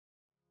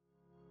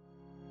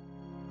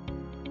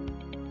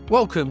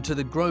Welcome to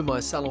the Grow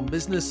My Salon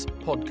Business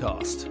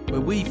podcast,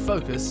 where we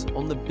focus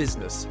on the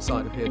business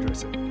side of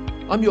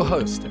hairdressing. I'm your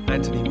host,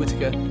 Anthony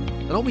Whitaker,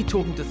 and I'll be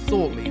talking to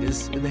thought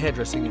leaders in the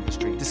hairdressing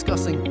industry,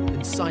 discussing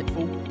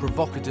insightful,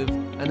 provocative,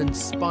 and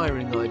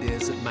inspiring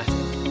ideas that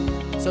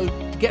matter. So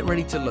get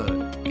ready to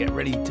learn, get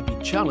ready to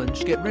be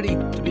challenged, get ready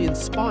to be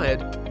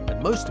inspired,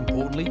 and most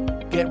importantly,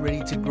 get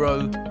ready to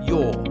grow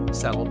your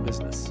salon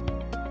business.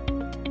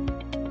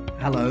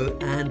 Hello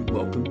and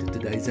welcome to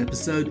today's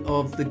episode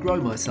of the Grow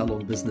My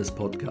Salon Business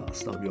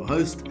podcast. I'm your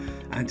host,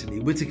 Anthony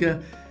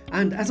Whitaker,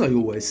 and as I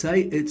always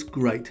say, it's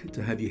great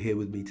to have you here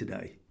with me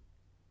today.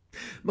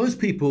 Most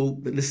people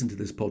that listen to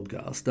this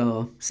podcast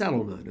are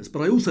salon owners,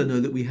 but I also know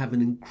that we have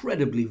an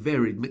incredibly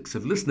varied mix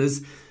of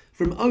listeners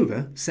from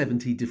over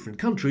 70 different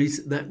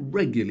countries that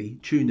regularly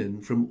tune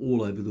in from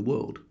all over the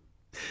world.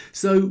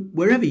 So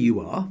wherever you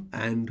are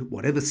and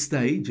whatever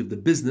stage of the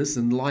business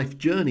and life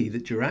journey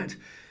that you're at,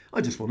 I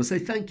just want to say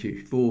thank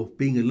you for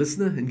being a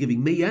listener and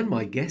giving me and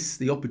my guests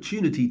the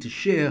opportunity to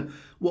share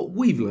what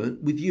we've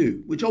learnt with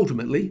you, which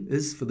ultimately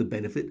is for the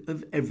benefit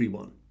of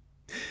everyone.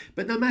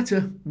 But no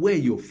matter where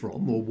you're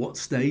from or what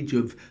stage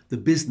of the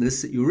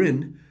business that you're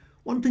in,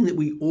 one thing that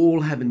we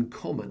all have in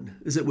common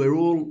is that we're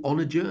all on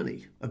a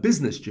journey, a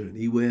business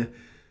journey where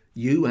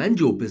you and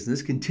your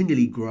business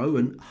continually grow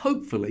and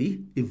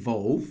hopefully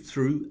evolve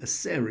through a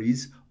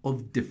series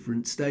of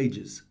different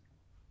stages.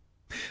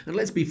 And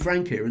let's be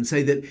frank here and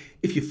say that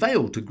if you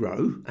fail to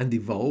grow and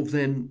evolve,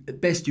 then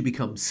at best you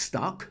become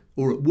stuck,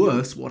 or at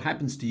worst, what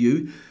happens to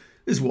you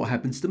is what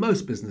happens to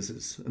most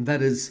businesses, and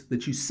that is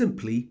that you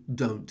simply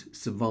don't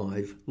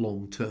survive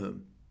long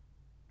term.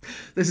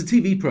 There's a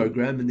TV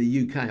programme in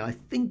the UK, I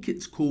think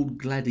it's called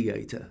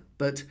Gladiator,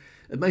 but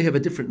it may have a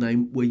different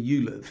name where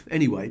you live.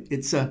 Anyway,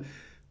 it's a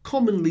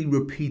commonly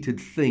repeated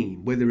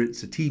theme, whether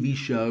it's a TV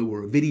show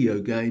or a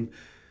video game,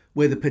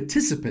 where the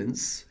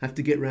participants have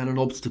to get around an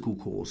obstacle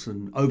course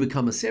and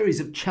overcome a series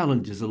of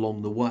challenges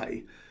along the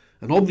way.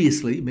 And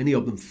obviously, many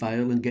of them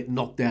fail and get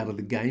knocked out of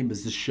the game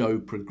as the show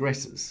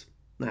progresses.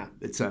 Now,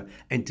 it's an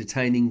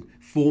entertaining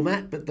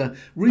format, but the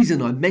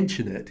reason I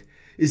mention it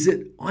is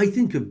that I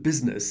think of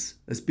business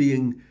as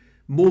being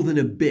more than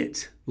a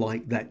bit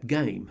like that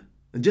game.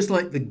 And just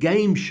like the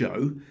game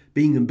show,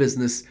 being in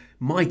business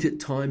might at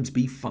times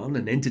be fun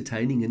and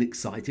entertaining and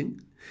exciting,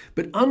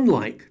 but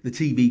unlike the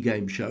TV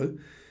game show,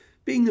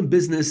 being in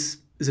business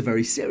is a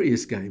very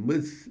serious game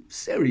with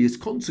serious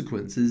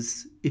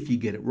consequences if you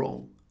get it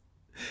wrong.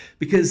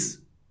 Because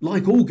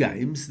like all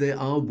games, there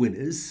are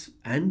winners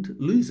and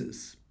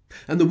losers.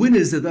 And the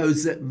winners are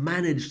those that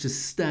manage to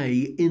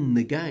stay in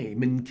the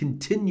game and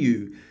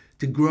continue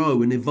to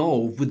grow and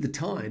evolve with the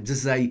times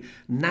as they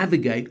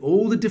navigate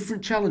all the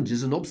different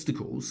challenges and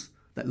obstacles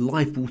that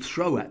life will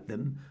throw at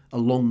them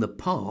along the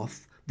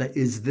path that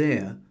is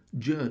their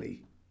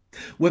journey.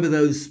 Whether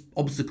those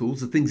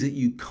obstacles are things that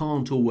you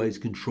can't always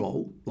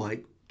control,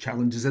 like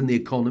challenges in the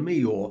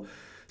economy or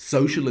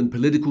social and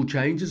political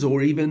changes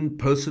or even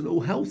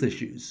personal health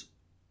issues.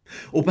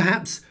 Or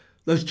perhaps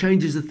those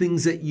changes are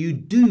things that you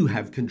do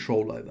have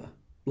control over,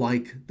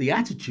 like the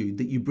attitude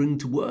that you bring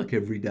to work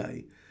every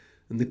day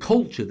and the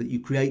culture that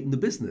you create in the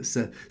business,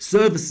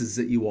 services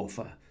that you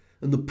offer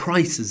and the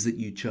prices that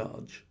you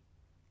charge.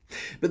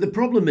 But the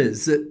problem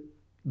is that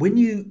when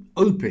you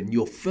open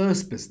your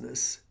first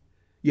business,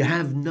 you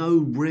have no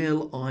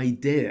real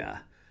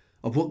idea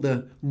of what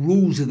the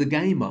rules of the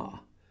game are.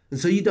 And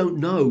so you don't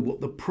know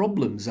what the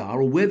problems are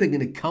or where they're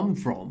going to come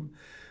from.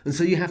 And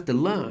so you have to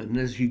learn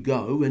as you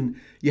go, and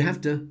you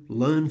have to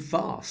learn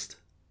fast.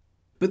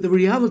 But the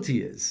reality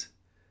is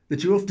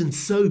that you're often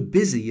so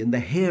busy in the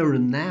here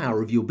and now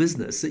of your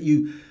business that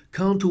you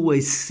can't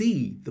always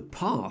see the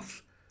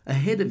path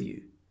ahead of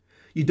you.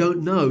 You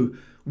don't know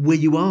where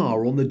you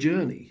are on the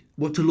journey,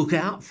 what to look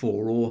out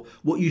for, or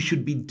what you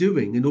should be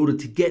doing in order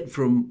to get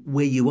from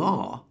where you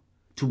are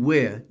to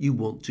where you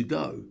want to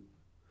go.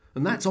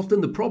 And that's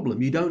often the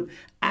problem. You don't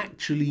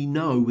actually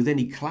know with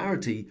any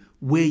clarity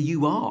where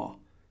you are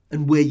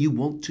and where you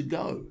want to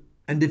go.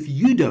 And if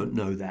you don't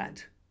know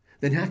that,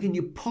 then how can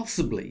you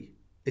possibly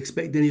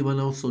expect anyone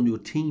else on your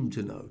team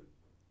to know?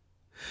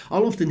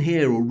 I'll often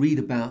hear or read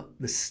about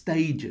the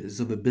stages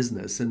of a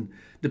business, and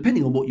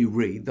depending on what you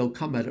read, they'll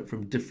come at it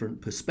from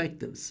different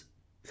perspectives.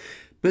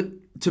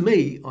 But to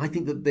me, I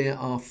think that there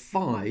are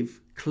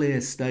 5 clear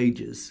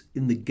stages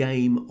in the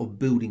game of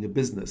building a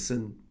business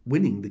and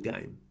winning the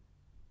game.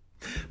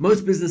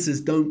 Most businesses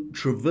don't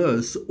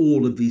traverse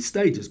all of these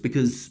stages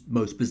because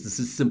most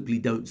businesses simply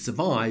don't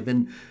survive,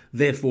 and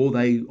therefore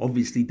they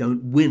obviously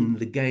don't win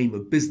the game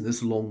of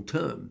business long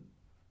term.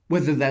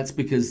 Whether that's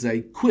because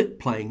they quit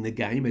playing the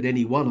game at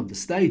any one of the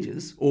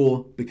stages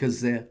or because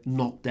they're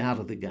knocked out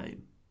of the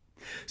game.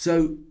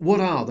 So what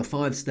are the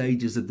 5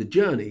 stages of the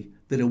journey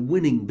that a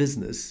winning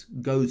business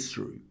goes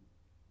through?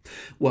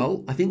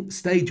 Well, I think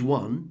stage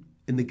 1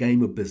 in the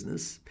game of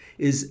business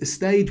is a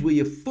stage where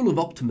you're full of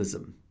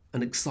optimism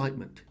and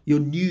excitement. You're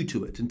new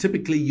to it, and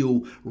typically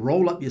you'll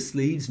roll up your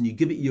sleeves and you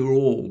give it your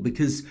all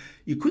because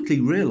you quickly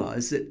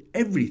realize that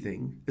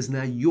everything is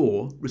now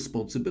your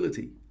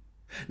responsibility.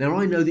 Now,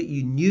 I know that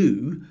you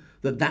knew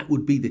that that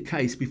would be the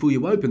case before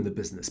you opened the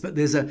business, but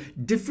there's a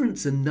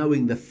difference in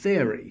knowing the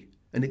theory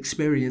and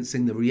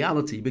experiencing the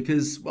reality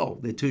because, well,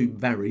 they're two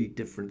very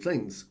different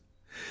things.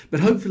 But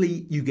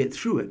hopefully you get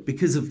through it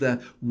because of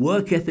the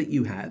work ethic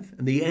you have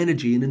and the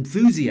energy and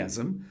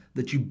enthusiasm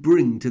that you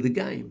bring to the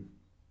game.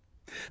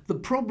 The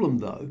problem,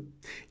 though,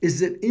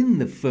 is that in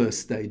the first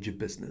stage of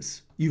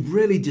business, you've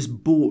really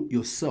just bought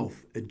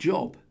yourself a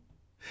job.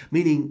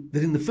 Meaning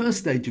that in the first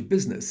stage of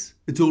business,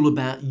 it's all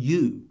about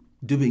you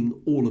doing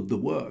all of the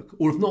work.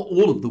 Or if not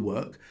all of the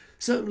work,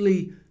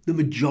 certainly the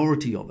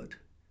majority of it.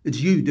 It's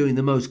you doing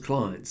the most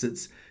clients.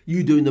 It's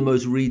you doing the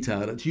most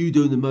retail. It's you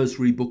doing the most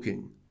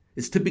rebooking.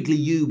 It's typically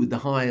you with the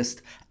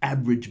highest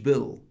average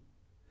bill.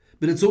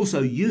 But it's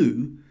also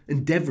you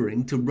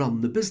endeavouring to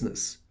run the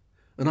business.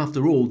 And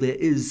after all, there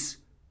is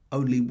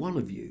only one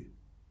of you.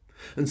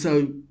 And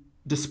so,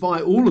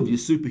 despite all of your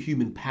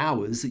superhuman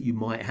powers that you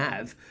might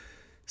have,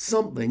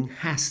 something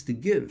has to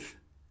give.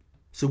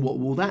 So what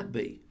will that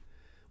be?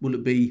 Will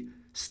it be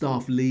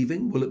staff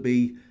leaving? Will it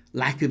be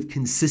lack of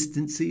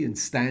consistency and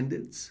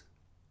standards?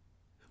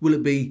 Will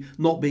it be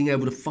not being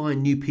able to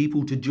find new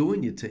people to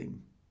join your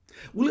team?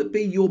 Will it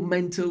be your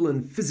mental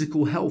and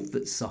physical health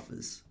that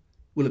suffers?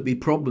 Will it be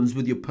problems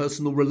with your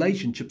personal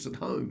relationships at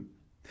home?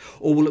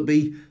 Or will it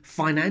be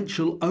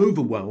financial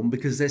overwhelm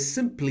because there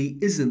simply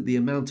isn't the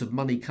amount of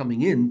money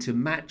coming in to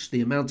match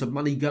the amount of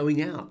money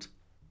going out?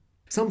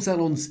 Some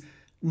salons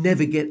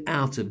never get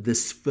out of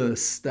this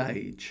first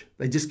stage.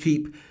 They just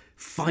keep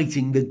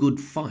fighting the good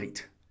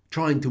fight,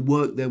 trying to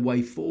work their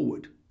way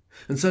forward.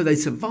 And so they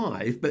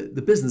survive, but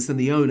the business and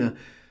the owner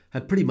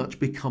have pretty much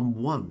become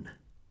one.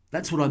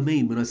 That's what I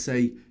mean when I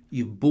say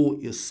you've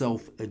bought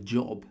yourself a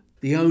job.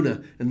 The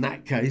owner, in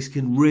that case,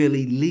 can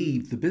really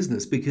leave the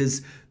business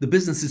because the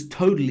business is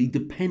totally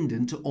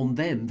dependent on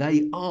them.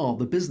 They are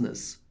the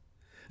business.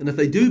 And if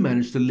they do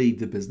manage to leave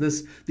the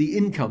business, the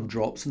income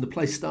drops and the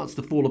place starts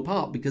to fall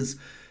apart because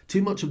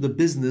too much of the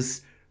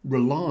business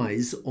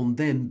relies on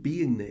them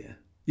being there.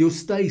 You'll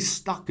stay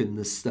stuck in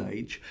this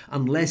stage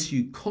unless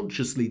you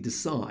consciously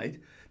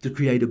decide to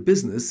create a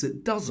business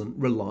that doesn't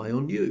rely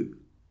on you.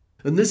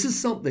 And this is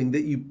something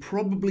that you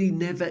probably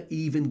never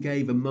even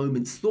gave a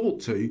moment's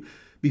thought to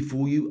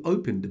before you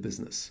opened a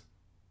business.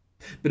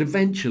 But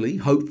eventually,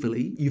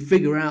 hopefully, you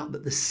figure out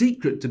that the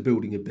secret to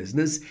building a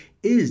business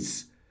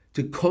is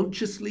to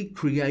consciously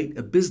create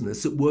a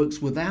business that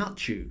works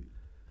without you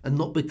and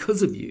not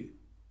because of you.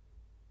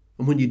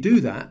 And when you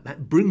do that,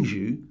 that brings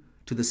you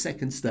to the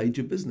second stage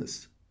of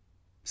business.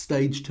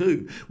 Stage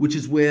 2, which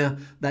is where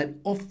that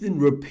often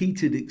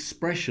repeated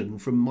expression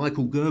from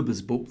Michael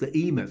Gerber's book, The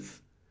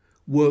E-Myth,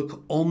 work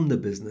on the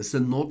business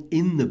and not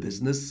in the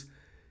business,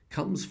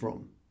 comes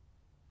from.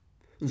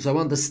 And so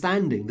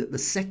understanding that the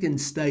second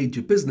stage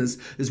of business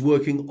is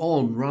working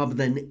on rather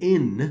than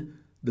in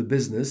the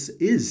business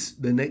is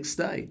the next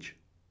stage.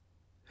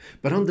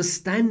 But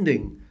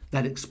understanding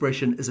that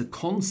expression as a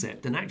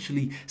concept and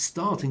actually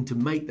starting to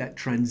make that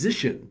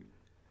transition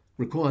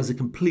requires a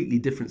completely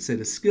different set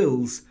of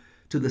skills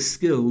to the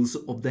skills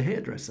of the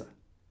hairdresser.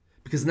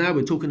 Because now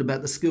we're talking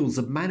about the skills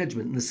of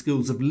management and the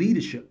skills of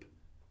leadership.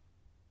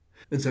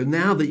 And so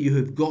now that you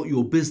have got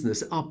your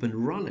business up and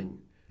running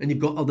and you've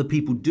got other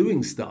people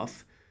doing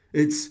stuff,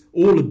 it's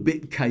all a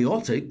bit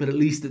chaotic, but at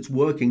least it's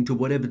working to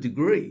whatever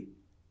degree.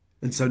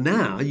 And so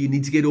now you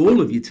need to get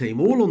all of your team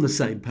all on the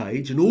same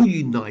page and all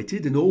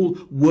united and all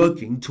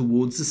working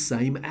towards the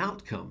same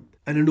outcome.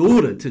 And in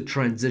order to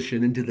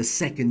transition into the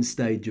second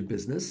stage of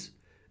business,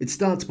 it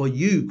starts by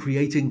you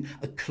creating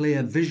a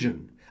clear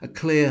vision, a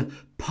clear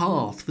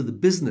path for the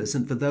business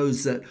and for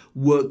those that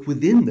work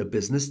within the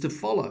business to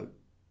follow.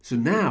 So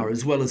now,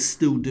 as well as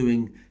still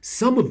doing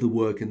some of the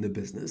work in the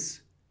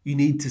business, you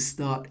need to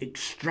start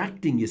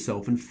extracting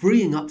yourself and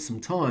freeing up some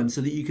time so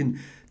that you can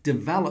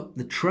develop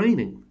the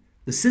training,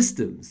 the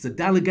systems, the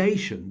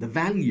delegation, the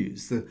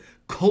values, the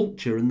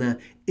culture and the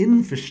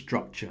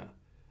infrastructure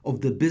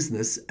of the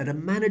business at a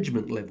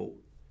management level.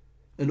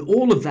 And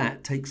all of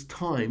that takes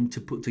time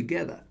to put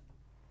together.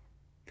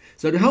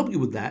 So to help you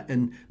with that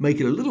and make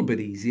it a little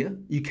bit easier,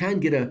 you can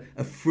get a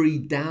free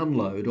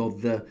download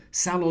of the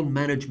Salon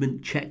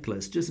Management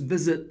Checklist. Just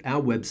visit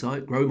our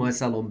website,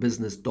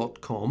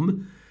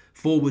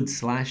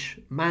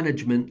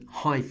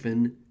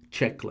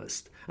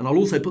 growmysalonbusiness.com/management-checklist. And I'll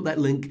also put that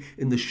link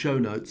in the show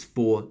notes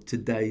for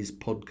today's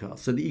podcast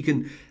so that you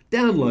can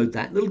download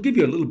that. And it'll give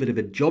you a little bit of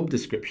a job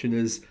description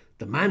as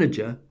the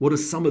manager. What are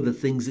some of the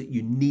things that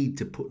you need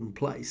to put in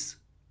place?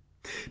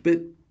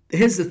 But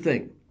here's the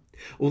thing.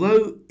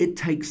 Although it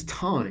takes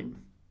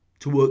time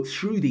to work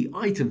through the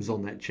items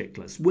on that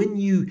checklist, when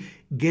you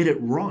get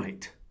it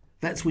right,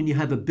 that's when you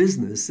have a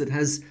business that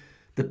has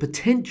the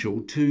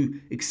potential to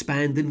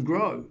expand and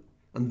grow.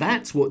 And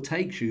that's what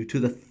takes you to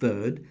the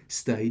third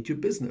stage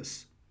of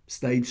business,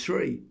 stage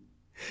 3.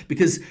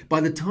 Because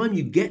by the time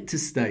you get to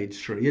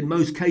stage 3, in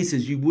most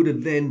cases, you would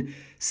have then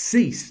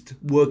ceased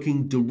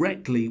working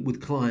directly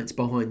with clients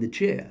behind the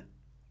chair,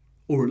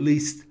 or at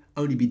least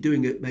only be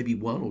doing it maybe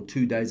 1 or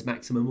 2 days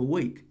maximum a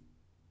week.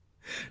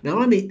 Now,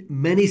 I meet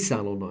many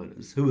salon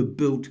owners who have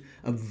built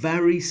a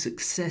very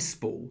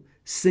successful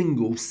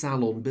single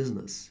salon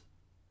business.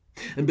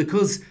 And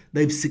because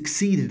they've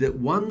succeeded at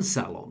one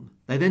salon,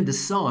 they then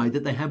decide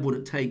that they have what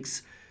it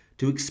takes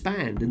to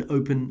expand and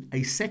open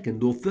a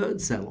second or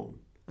third salon.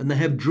 And they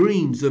have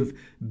dreams of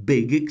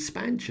big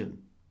expansion.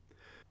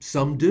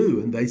 Some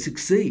do and they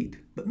succeed,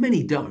 but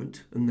many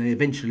don't, and they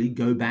eventually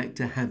go back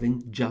to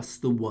having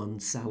just the one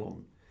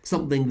salon.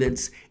 Something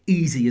that's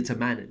easier to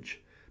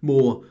manage,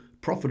 more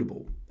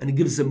profitable, and it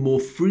gives them more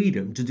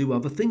freedom to do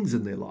other things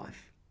in their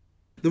life.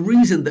 The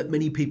reason that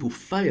many people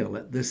fail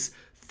at this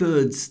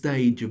third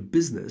stage of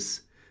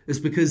business is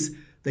because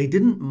they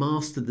didn't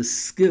master the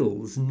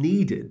skills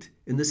needed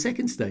in the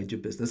second stage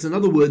of business. In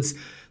other words,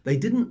 they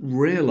didn't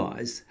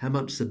realize how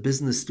much the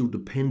business still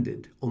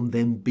depended on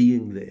them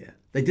being there.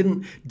 They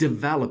didn't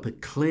develop a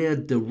clear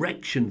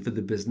direction for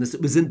the business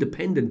that was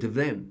independent of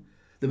them.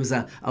 There was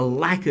a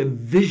lack of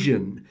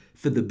vision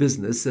for the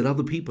business that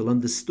other people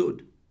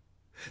understood.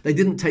 They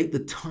didn't take the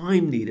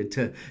time needed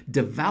to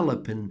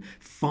develop and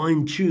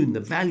fine-tune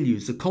the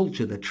values, the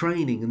culture, the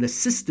training, and the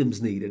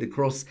systems needed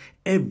across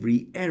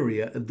every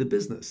area of the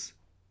business.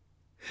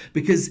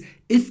 Because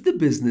if the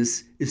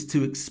business is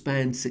to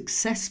expand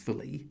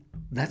successfully,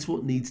 that's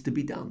what needs to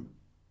be done.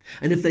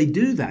 And if they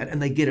do that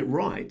and they get it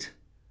right,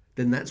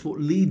 then that's what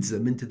leads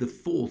them into the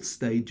fourth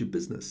stage of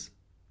business.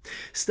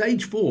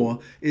 Stage 4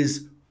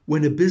 is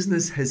when a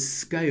business has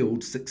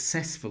scaled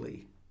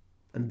successfully,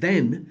 and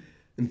then,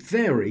 in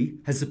theory,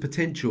 has the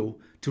potential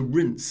to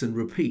rinse and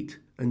repeat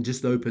and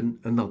just open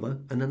another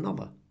and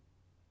another.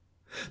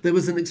 There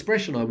was an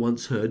expression I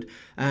once heard,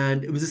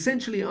 and it was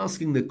essentially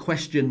asking the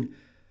question,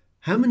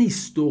 how many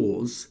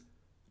stores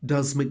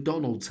does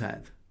McDonald's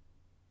have?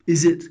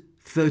 Is it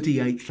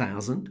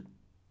 38,000?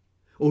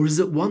 Or is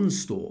it one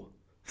store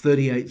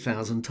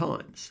 38,000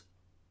 times?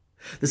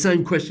 The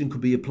same question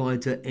could be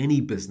applied to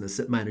any business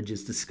that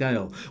manages to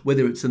scale,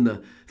 whether it's in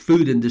the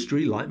food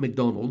industry like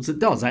McDonald's, it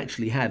does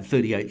actually have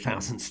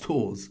 38,000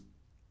 stores,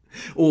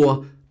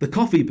 or the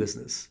coffee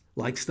business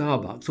like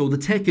Starbucks, or the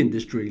tech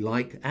industry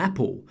like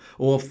Apple,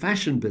 or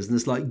fashion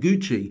business like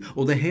Gucci,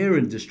 or the hair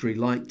industry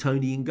like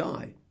Tony and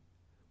Guy.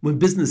 When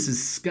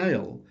businesses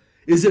scale,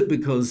 is it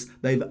because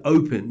they've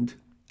opened,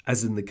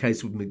 as in the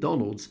case with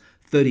McDonald's,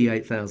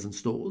 38,000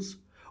 stores?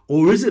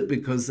 Or is it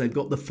because they've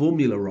got the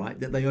formula right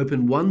that they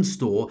open one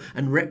store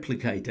and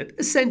replicate it,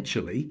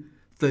 essentially,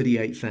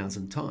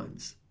 38,000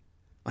 times?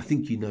 I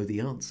think you know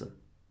the answer.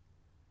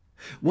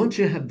 Once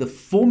you have the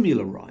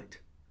formula right,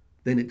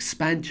 then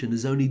expansion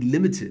is only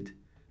limited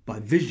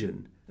by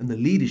vision and the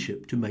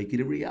leadership to make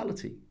it a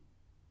reality.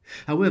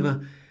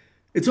 However,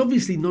 it's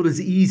obviously not as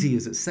easy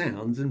as it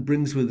sounds and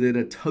brings with it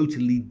a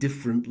totally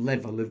different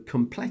level of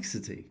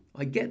complexity.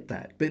 I get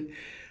that, but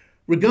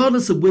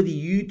regardless of whether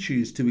you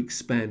choose to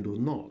expand or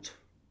not,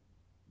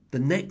 the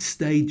next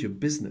stage of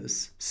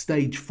business,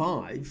 stage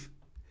 5,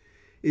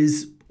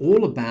 is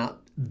all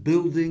about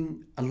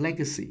building a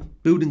legacy,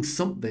 building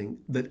something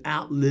that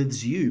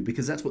outlives you,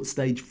 because that's what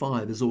stage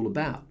 5 is all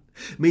about.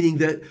 Meaning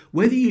that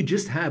whether you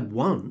just have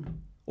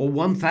 1 or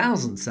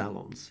 1,000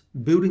 salons,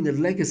 building a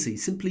legacy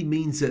simply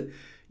means that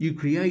you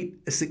create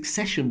a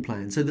succession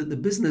plan so that the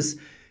business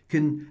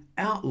can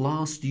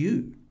outlast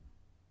you.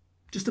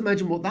 Just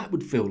imagine what that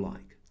would feel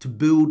like, to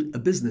build a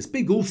business,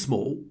 big or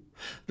small,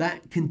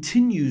 that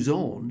continues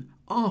on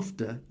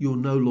after you're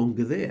no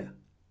longer there.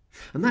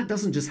 And that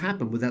doesn't just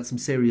happen without some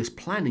serious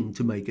planning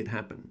to make it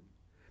happen,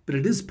 but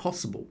it is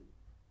possible.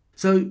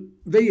 So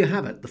there you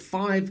have it, the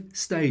 5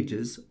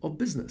 stages of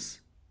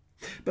business.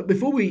 But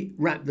before we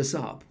wrap this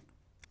up,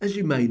 as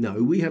you may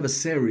know, we have a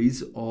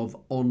series of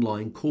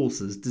online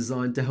courses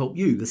designed to help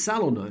you, the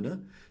salon owner,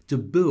 to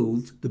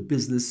build the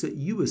business that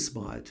you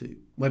aspire to,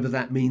 whether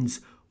that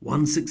means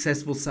one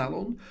successful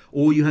salon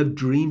or you have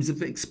dreams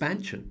of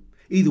expansion.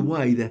 Either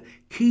way, the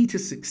key to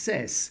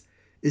success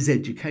is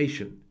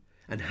education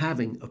and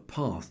having a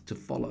path to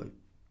follow.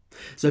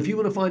 So if you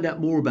want to find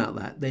out more about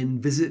that, then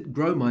visit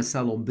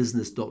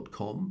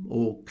growmysalonbusiness.com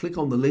or click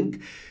on the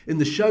link in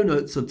the show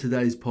notes of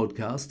today's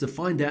podcast to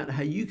find out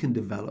how you can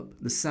develop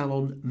the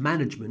salon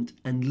management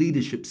and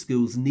leadership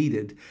skills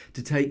needed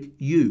to take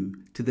you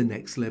to the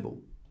next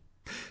level.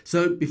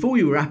 So before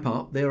we wrap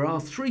up, there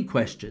are 3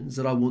 questions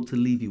that I want to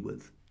leave you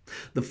with.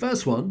 The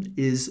first one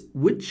is,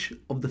 which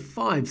of the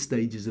 5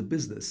 stages of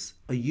business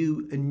are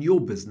you and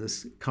your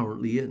business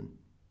currently in?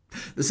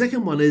 The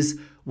second one is,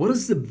 what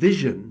is the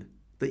vision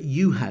that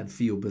you have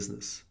for your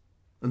business?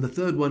 And the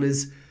third one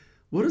is,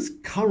 what is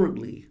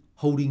currently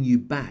holding you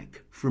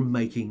back from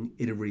making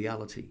it a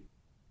reality?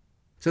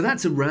 So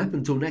that's a wrap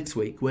until next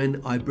week, when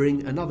I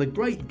bring another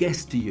great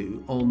guest to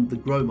you on the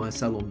Grow My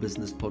Salon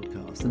Business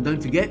podcast. And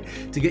don't forget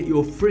to get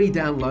your free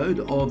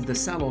download of the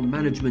Salon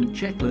Management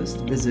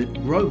Checklist. Visit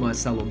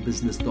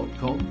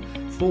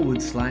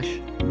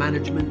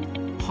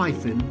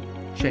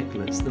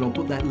growmysalonbusiness.com/management-checklist. And I'll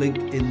put that link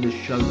in the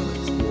show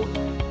notes for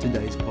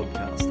today's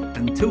podcast.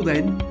 Until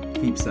then,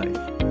 keep safe.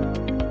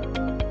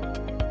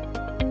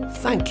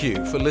 Thank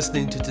you for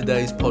listening to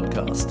today's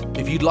podcast.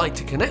 If you'd like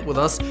to connect with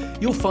us,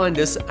 you'll find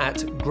us at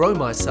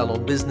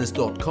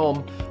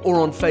growmysalonbusiness.com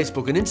or on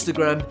Facebook and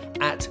Instagram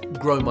at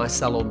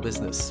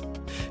growmysalonbusiness.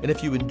 And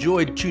if you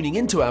enjoyed tuning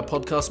into our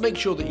podcast, make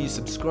sure that you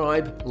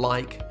subscribe,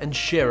 like, and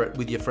share it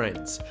with your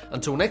friends.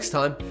 Until next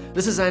time,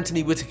 this is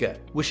Anthony Whitaker,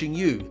 wishing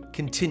you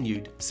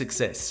continued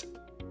success.